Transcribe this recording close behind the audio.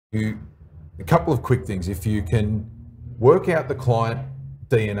a couple of quick things. If you can work out the client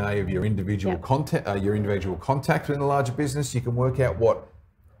DNA of your individual your individual contact within a larger business, you can work out what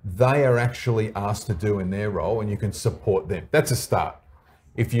they are actually asked to do in their role, and you can support them. That's a start.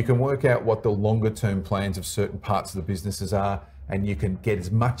 If you can work out what the longer term plans of certain parts of the businesses are, and you can get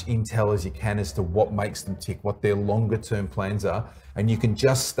as much intel as you can as to what makes them tick, what their longer term plans are, and you can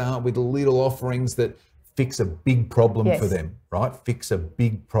just start with little offerings that fix a big problem for them, right? Fix a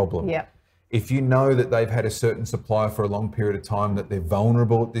big problem. Yeah. If you know that they've had a certain supplier for a long period of time, that they're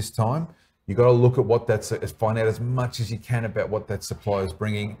vulnerable at this time, you got to look at what find out as much as you can about what that supplier is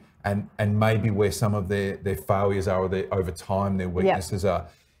bringing, and maybe where some of their failures are, or over time their weaknesses are.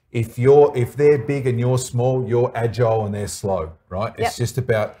 If they're big and you're small, you're agile and they're slow, right? It's just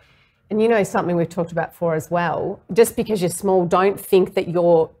about. And you know something we've talked about before as well, just because you're small, don't think that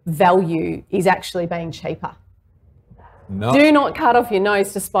your value is actually being cheaper. No. Do not cut off your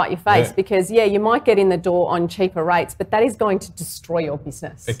nose to spite your face, because you might get in the door on cheaper rates, but that is going to destroy your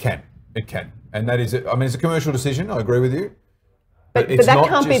business. It can. And that is, I mean, it's a commercial decision, I agree with you. But that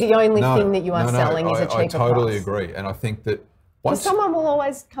can't be the only thing that you are selling is a cheaper price. I totally agree. And I think that someone will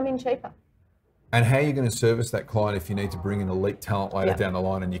always come in cheaper. And how are you going to service that client if you need to bring in elite talent later down the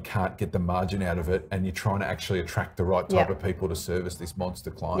line and you can't get the margin out of it, and you're trying to actually attract the right type of people to service this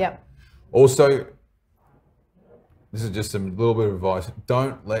monster client? Also, this is just a little bit of advice.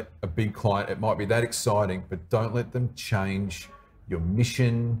 Don't let a big client, it might be that exciting, but don't let them change your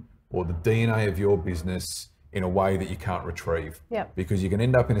mission or the DNA of your business in a way that you can't retrieve. Because you can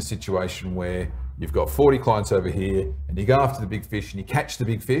end up in a situation where you've got 40 clients over here and you go after the big fish and you catch the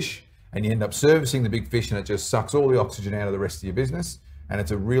big fish and you end up servicing the big fish, and it just sucks all the oxygen out of the rest of your business. And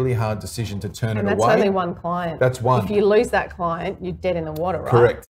it's a really hard decision to turn it away. And that's only one client. That's one. If you lose that client, you're dead in the water, right? Correct.